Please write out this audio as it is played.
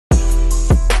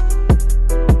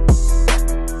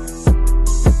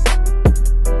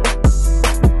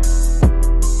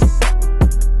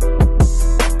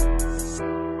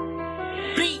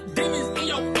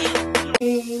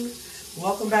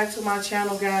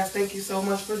channel, guys. Thank you so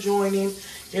much for joining.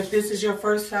 If this is your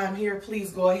first time here,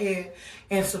 please go ahead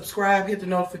and subscribe. Hit the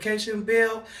notification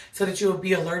bell so that you'll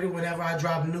be alerted whenever I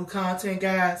drop new content,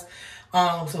 guys.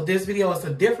 So this video is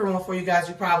a different one for you guys.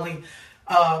 You probably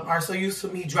are so used to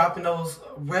me dropping those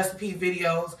recipe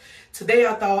videos. Today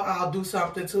I thought I'll do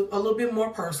something a little bit more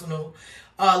personal.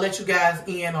 Let you guys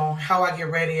in on how I get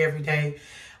ready every day.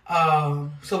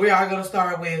 So we are going to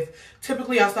start with,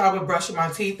 typically I start with brushing my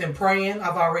teeth and praying.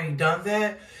 I've already done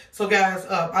that. So guys,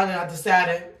 I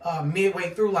decided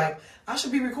midway through, like, I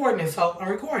should be recording this, so I'm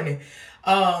recording it.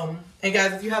 And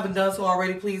guys, if you haven't done so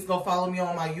already, please go follow me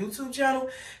on my YouTube channel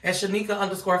at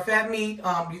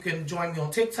Shanika_FatMeat. You can join me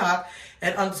on TikTok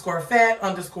at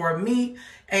 _fat_meat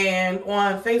and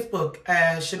on Facebook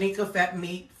as Shanika Fat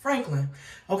Meat Franklin.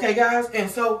 Okay, guys, and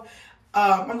so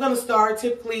I'm going to start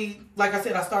typically, like I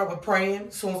said, I start with praying.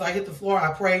 As soon as I hit the floor,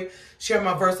 I pray, share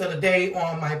my verse of the day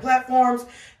on my platforms,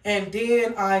 and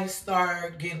then I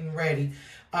start getting ready.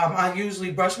 I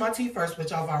usually brush my teeth first,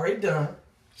 which I've already done.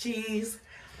 Cheese.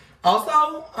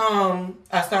 Also,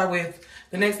 I start with,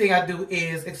 the next thing I do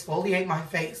is exfoliate my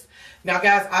face. Now,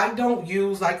 guys, I don't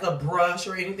use like a brush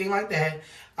or anything like that.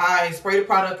 I spray the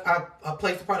product, I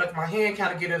place the product in my hand,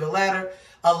 kind of get it a lather,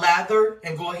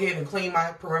 and go ahead and clean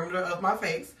my perimeter of my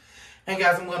face. And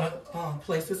guys, I'm going to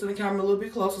place this in the camera a little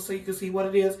bit closer so you can see what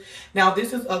it is. Now,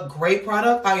 this is a great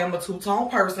product. I am a two-tone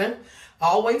person.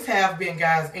 Always have been,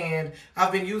 guys, and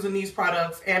I've been using these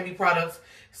products, Ambi products,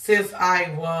 since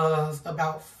I was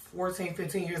about 14,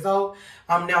 15 years old.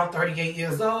 I'm now 38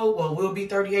 years old. Well, we'll be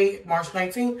 38 March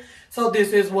 19th. So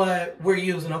this is what we're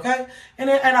using, okay? And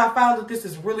I found that this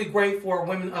is really great for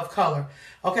women of color.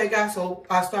 Okay, guys, so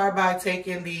I start by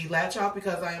taking the latch off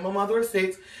because I am a mother of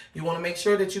 6. You want to make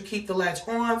sure that you keep the latch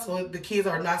on so the kids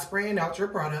are not spraying out your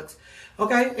products.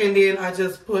 Okay, and then I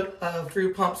just put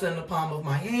 3 pumps in the palm of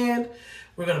my hand.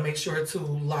 We're going to make sure to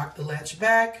lock the latch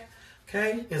back.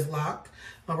 Okay, it's locked.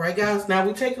 All right, guys, now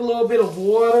we take a little bit of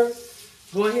water.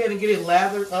 Go ahead and get it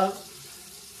lathered up.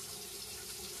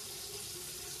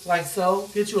 Like so.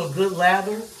 Get you a good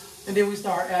lather. And then we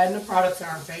start adding the product to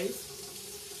our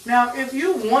face. Now, if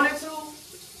you wanted to,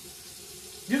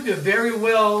 you could very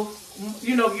well,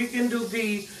 you know, you can do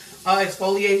the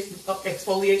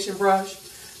exfoliation brush.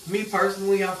 Me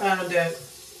personally, I found that,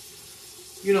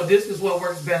 you know, this is what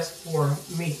works best for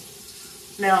me.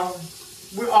 Now,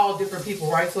 we're all different people,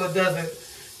 right? So it doesn't,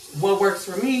 what works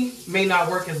for me may not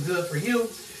work as good for you.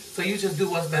 So you just do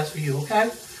what's best for you, okay?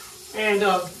 And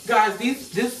guys,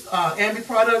 this Ambi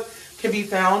product can be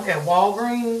found at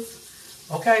Walgreens,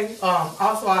 okay?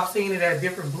 Also, I've seen it at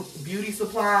different beauty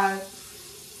supplies.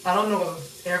 I don't know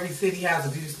if every city has a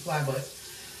beauty supply, but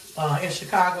in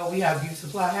Chicago, we have beauty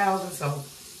supply houses. So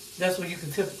that's where you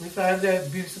can typically find that,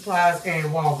 beauty supplies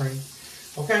and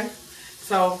Walgreens, okay?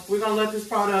 So we're going to let this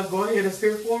product go ahead and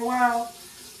sit for a while.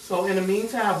 So in the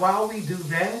meantime, while we do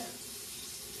that,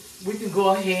 we can go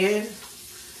ahead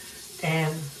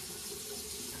and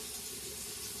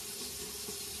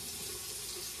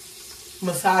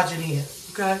massage it in,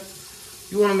 okay?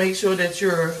 You want to make sure that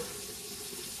you're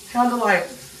kind of like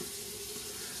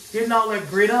getting all that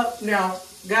grit up. Now,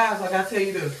 guys, like I tell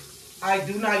you this, I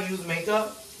do not use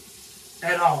makeup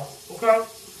at all, okay?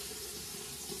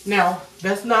 Now,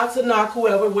 that's not to knock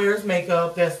whoever wears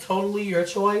makeup. That's totally your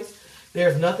choice.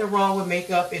 There's nothing wrong with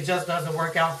makeup. It just doesn't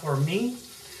work out for me.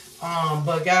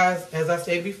 But guys, as I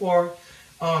said before,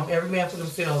 every man for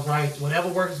themselves, right? Whatever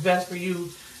works best for you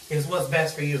is what's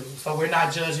best for you. So we're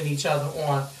not judging each other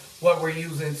on what we're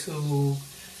using to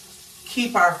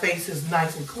keep our faces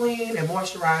nice and clean and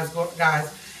moisturized,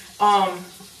 guys.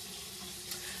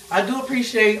 I do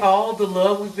appreciate all the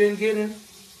love we've been getting.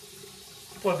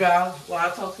 For guys, while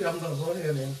I talk to you, I'm going to go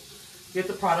ahead and get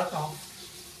the product off.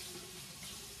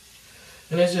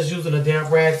 And it's just using a damp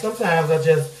rag. Sometimes I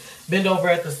just bend over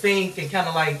at the sink and kind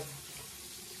of like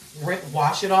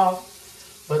wash it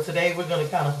off. But today we're going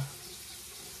to kind of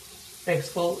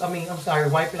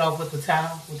wipe it off with the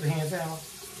towel, with the hand towel.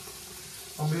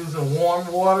 I'm using warm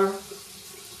water.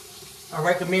 I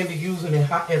recommend you using it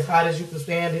as hot as you can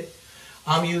stand it.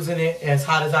 I'm using it as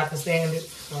hot as I can stand it.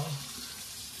 So.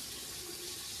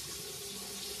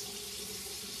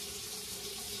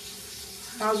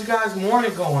 How's you guys'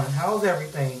 morning going? How's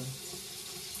everything?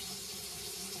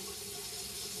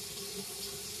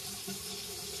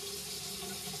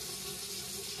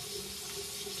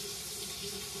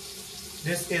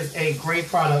 This is a great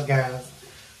product, guys.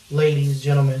 Ladies,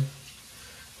 gentlemen.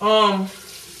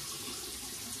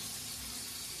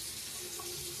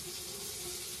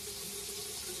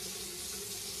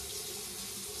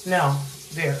 Now,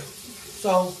 there.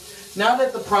 So, Now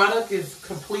that the product is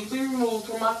completely removed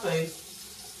from my face,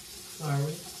 sorry,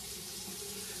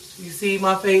 you see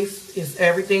my face,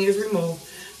 everything is removed.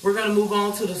 We're going to move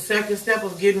on to the second step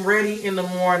of getting ready in the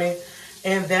morning,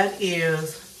 and that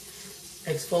is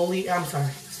exfoliating.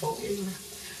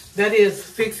 That is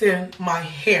fixing my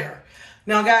hair.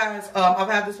 Now, guys, I've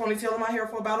had this ponytail in my hair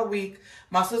for about a week.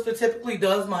 My sister typically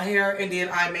does my hair, and then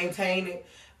I maintain it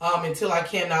until I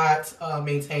cannot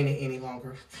maintain it any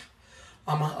longer.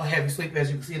 I'm a heavy sleeper, as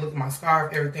you can see. Look at my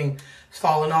scarf. Everything is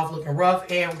falling off, looking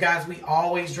rough. And, guys, we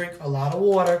always drink a lot of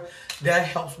water. That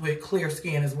helps with clear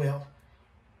skin as well.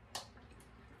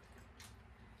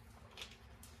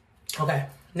 Okay,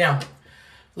 now,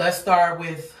 let's start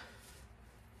with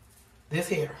this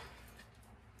hair.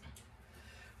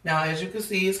 Now, as you can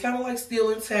see, it's kind of like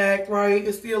still intact, right?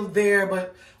 It's still there,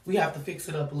 but we have to fix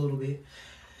it up a little bit.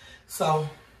 So,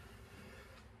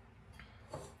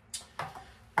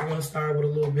 we're going to start with a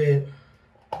little bit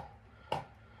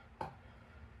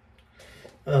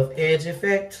of edge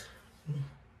effect,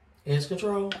 edge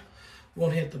control. We're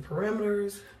going to hit the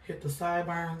perimeters, hit the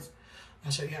sideburns.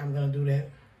 I'll show you how I'm going to do that.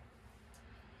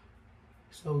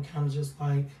 So we kind of just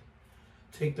like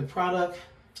take the product,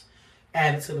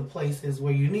 add it to the places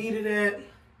where you need it at.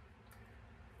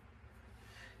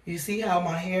 You see how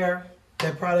my hair,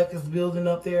 that product is building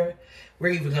up there? We're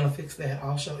even going to fix that.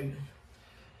 I'll show you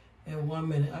in 1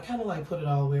 minute. I kind of like put it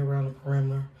all the way around the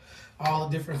perimeter. All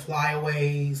the different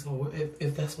flyaways, or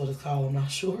if that's what it's called, I'm not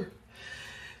sure.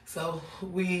 So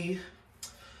we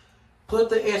put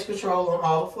the edge control on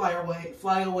all the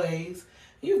flyaways.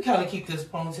 You kind of keep this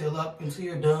ponytail up until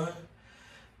you're done.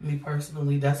 Me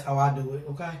personally, that's how I do it,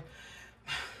 okay?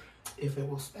 If it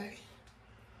will stay.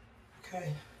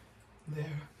 Okay,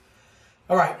 there.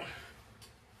 All right.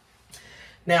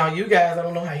 Now, you guys, I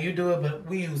don't know how you do it, but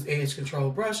we use edge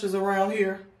control brushes around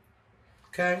here,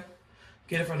 okay?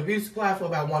 Get it from the beauty supply for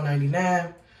about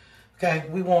 $1.99. Okay,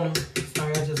 we want to,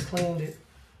 sorry, I just cleaned it.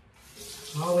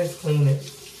 I always clean it.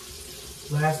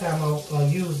 Last time I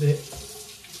used it,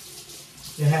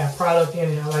 it had product in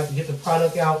it. I like to get the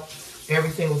product out every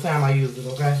single time I use it,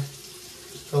 okay?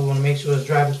 So we want to make sure it's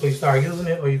dry before you start using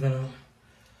it, or you're going to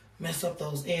mess up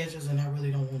those edges, and I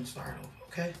really don't want to start over,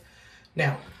 okay?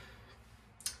 Now,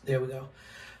 there we go.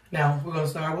 Now, we're going to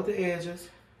start with the edges.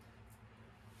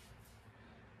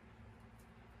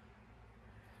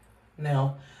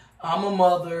 Now, I'm a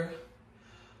mother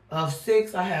of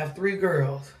 6. I have 3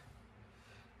 girls.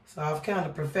 So I've kind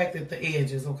of perfected the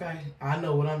edges, okay? I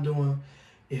know what I'm doing.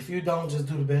 If you don't, just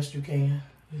do the best you can.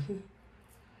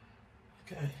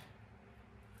 Okay.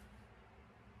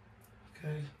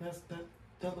 Okay,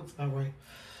 that looks all right.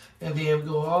 And then we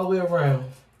go all the way around,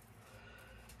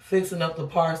 fixing up the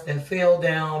parts that fell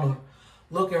down or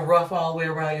looking rough all the way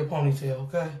around your ponytail,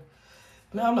 okay?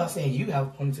 Now, I'm not saying you have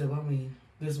a ponytail. I mean,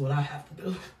 this is what I have to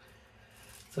do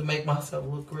to make myself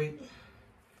look great.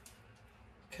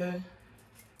 Okay.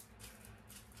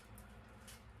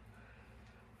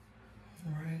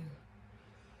 All right.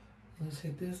 Let's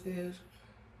hit this edge.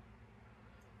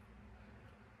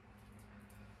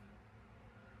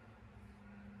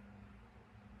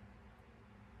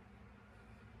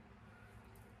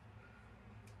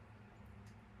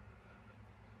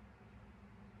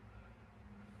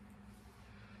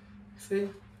 See?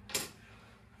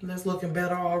 That's looking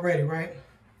better already, right?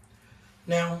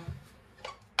 Now,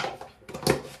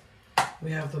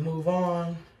 we have to move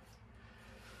on.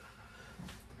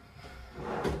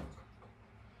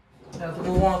 We have to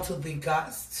move on to the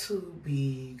Gots to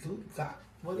Be Glued.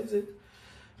 What is it?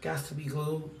 Gots to Be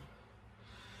Glued.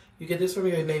 You get this from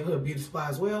your neighborhood beauty supply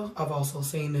as well. I've also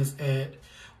seen this at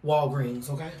Walgreens,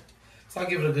 okay? So I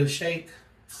give it a good shake,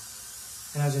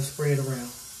 and I just spray it around.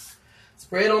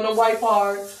 Spray it on the white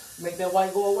parts. Make that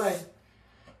white go away.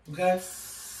 Okay?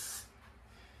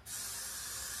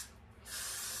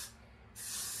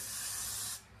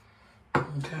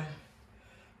 Okay.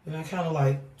 And I kind of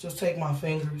like just take my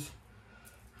fingers,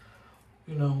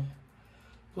 you know,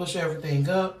 push everything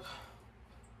up.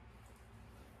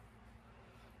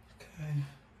 Okay.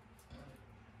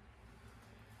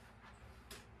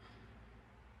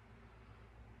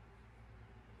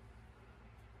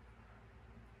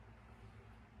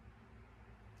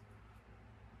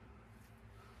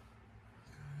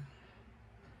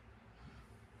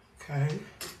 Okay.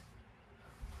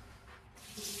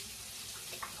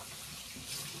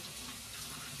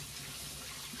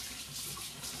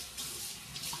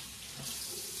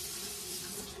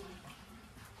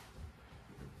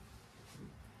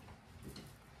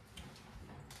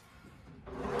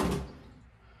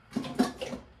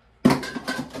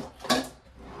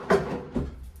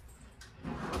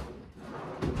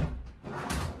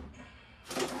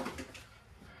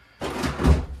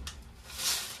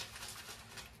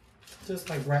 this?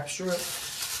 Like wrap strip.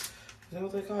 Is that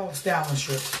what they call it? Styling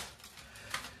strip.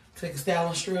 Take a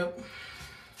styling strip.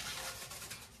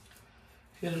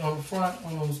 Hit it on the front,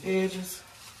 on those edges.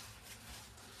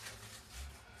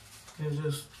 And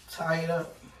just tie it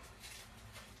up.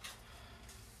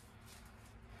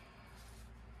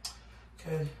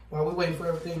 Okay, while we're waiting for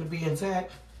everything to be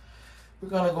intact, we're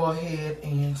gonna go ahead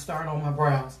and start on my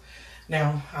brows.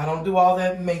 Now, I don't do all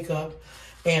that makeup.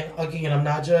 And again, I'm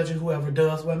not judging whoever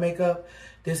does wear makeup.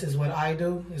 This is what I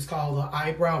do. It's called the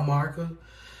eyebrow marker.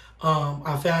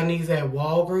 I found these at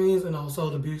Walgreens and also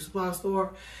the beauty supply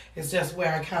store. It's just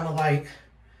where I kind of like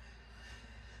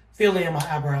fill in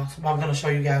my eyebrows. But I'm going to show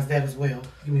you guys that as well.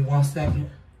 Give me 1 second.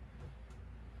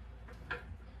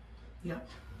 Yep.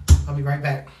 I'll be right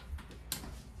back.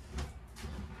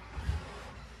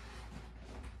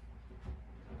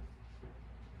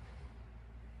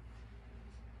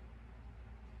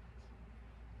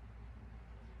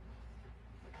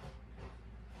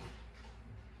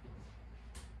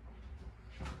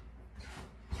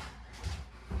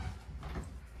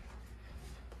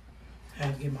 I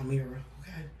have to get my mirror,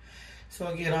 okay? So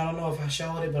again, I don't know if I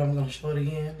showed it, but I'm gonna show it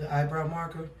again. The eyebrow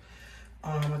marker.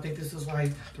 I think this is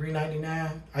like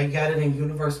 $3.99. I got it in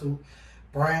Universal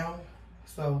Brown.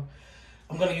 So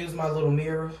I'm gonna use my little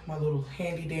mirror, my little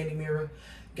handy dandy mirror.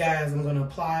 Guys, I'm gonna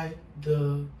apply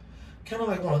the, kind of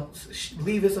like gonna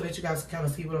leave it so that you guys can kind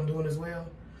of see what I'm doing as well.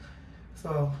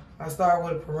 So I start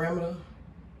with a perimeter.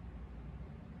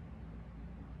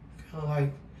 Kind of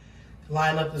like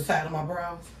line up the side of my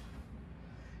brows.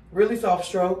 Really soft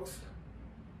strokes.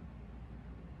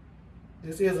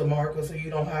 This is a marker, so you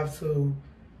don't have to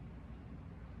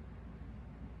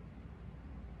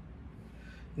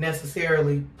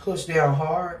necessarily push down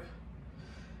hard.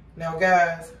 Now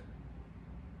guys,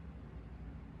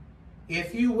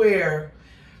 if you wear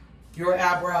your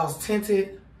eyebrows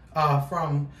tinted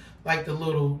from like the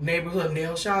little neighborhood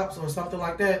nail shops or something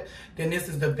like that, then this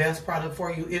is the best product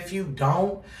for you. If you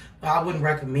don't, I wouldn't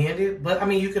recommend it, but I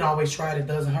mean, you can always try it. It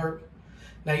doesn't hurt.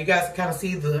 Now you guys can kind of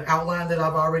see the outline that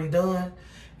I've already done,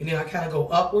 and then I kind of go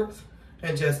upwards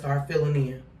and just start filling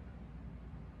in.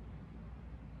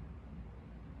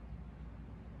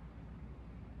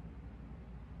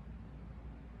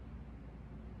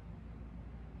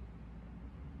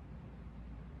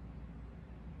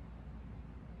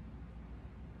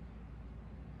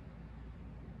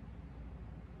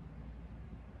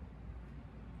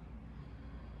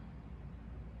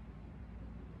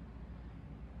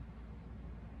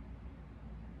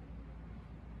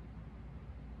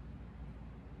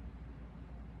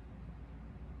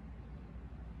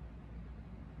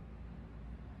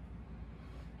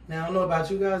 Now, I don't know about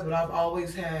you guys, but I've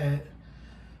always had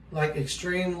like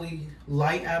extremely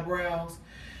light eyebrows.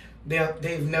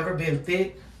 They've never been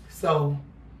thick. So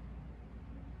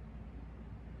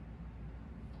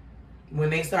when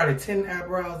they started tinting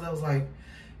eyebrows, that was like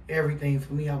everything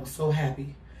for me. I was so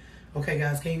happy. Okay,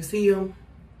 guys, can you see them?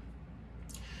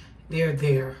 They're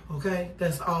there, okay?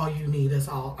 That's all you need. That's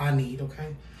all I need,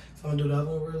 okay? So I'm gonna do the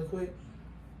other one really quick.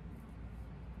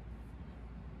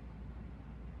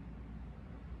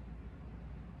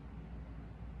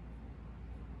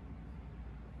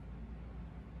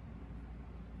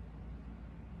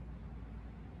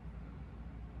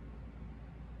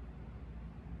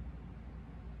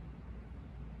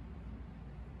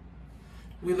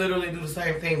 We literally do the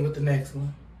same thing with the next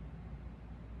one.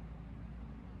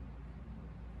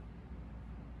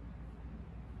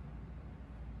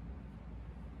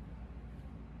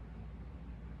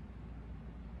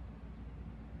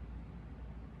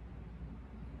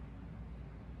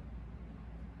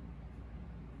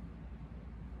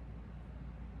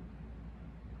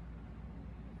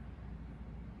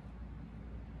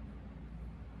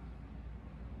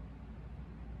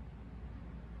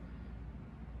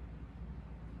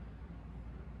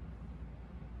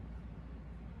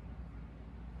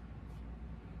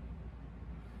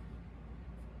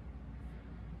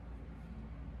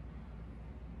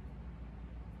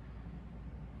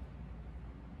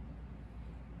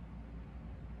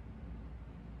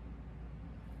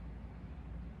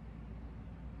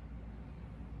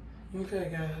 Okay,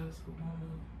 guys,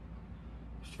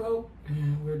 stroke,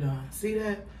 and we're done. See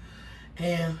that?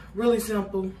 And really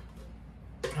simple.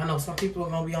 I know some people are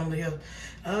gonna be on the hill.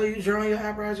 Oh, you drawing your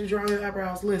eyebrows, you drawing your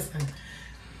eyebrows. Listen,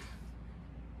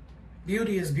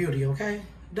 beauty is beauty, okay?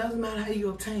 Doesn't matter how you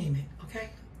obtain it, okay?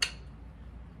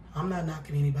 I'm not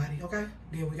knocking anybody, okay?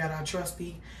 Then we got our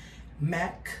trusty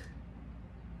MAC.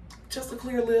 Just a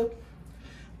clear lip.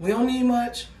 We don't need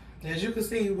much. As you can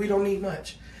see, we don't need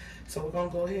much. So we're gonna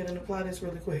go ahead and apply this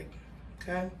really quick,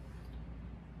 okay?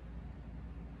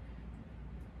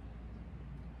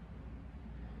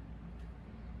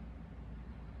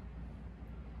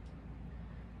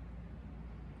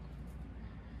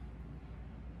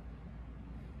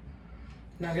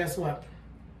 Now guess what?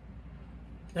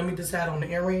 Let me decide on the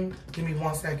earring. Give me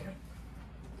 1 second.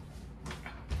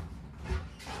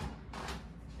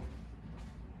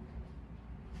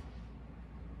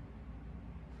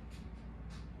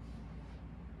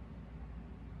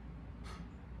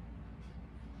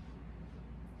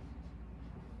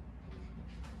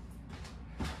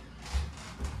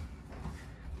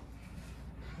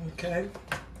 Okay,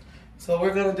 so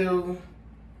we're gonna do,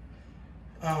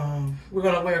 we're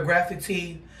gonna wear a graphic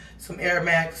tee, some Air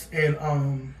Max, and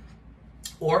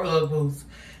or Ugg boots,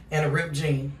 and a ripped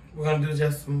jean. We're gonna do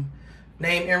just some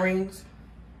name earrings.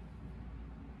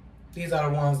 These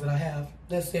are the ones that I have.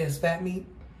 That says Fat Meat.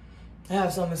 I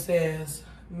have some that says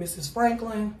Mrs.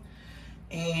 Franklin,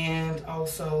 and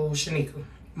also Shanika,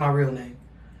 my real name.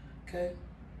 Okay.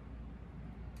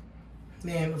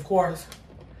 Then of course,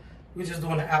 we're just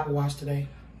doing the Apple Watch today.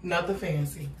 Nothing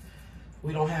fancy.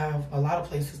 We don't have a lot of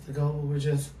places to go. We're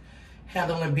just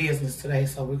handling business today.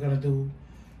 So we're going to do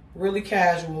really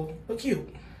casual, but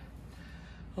cute.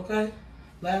 Okay?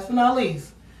 Last but not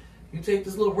least, you take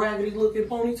this little raggedy looking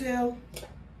ponytail,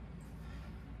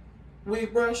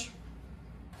 wig brush,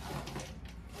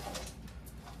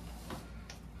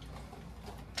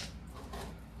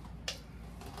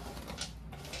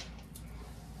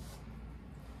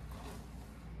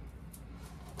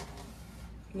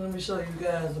 let me show you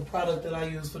guys the product that I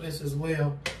use for this as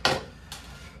well.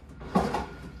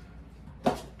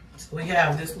 So we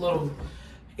have this little,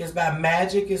 it's by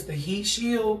Magic. It's the Heat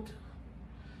Shield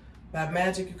by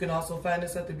Magic. You can also find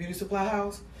this at the beauty supply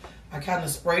house. I kind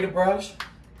of spray the brush.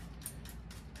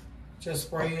 Just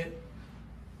spray it.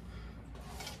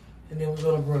 And then we're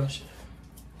going to brush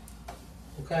it.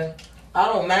 Okay? I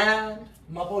don't mind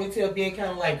my ponytail being kind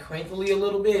of like crinkly a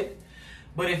little bit.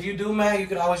 But if you do mind, you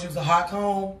could always use a hot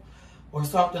comb or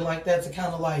something like that to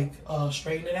kind of like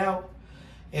straighten it out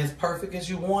as perfect as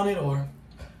you want it, or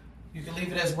you can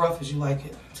leave it as rough as you like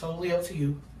it. Totally up to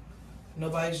you.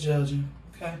 Nobody's judging,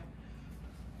 okay?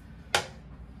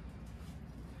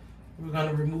 We're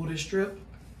gonna remove this strip.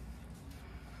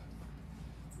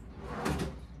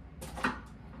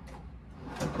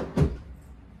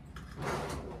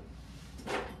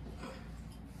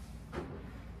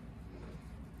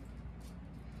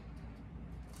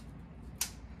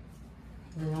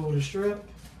 Remove the strip.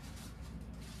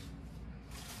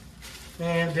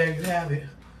 And there you have it.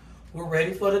 We're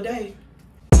ready for the day.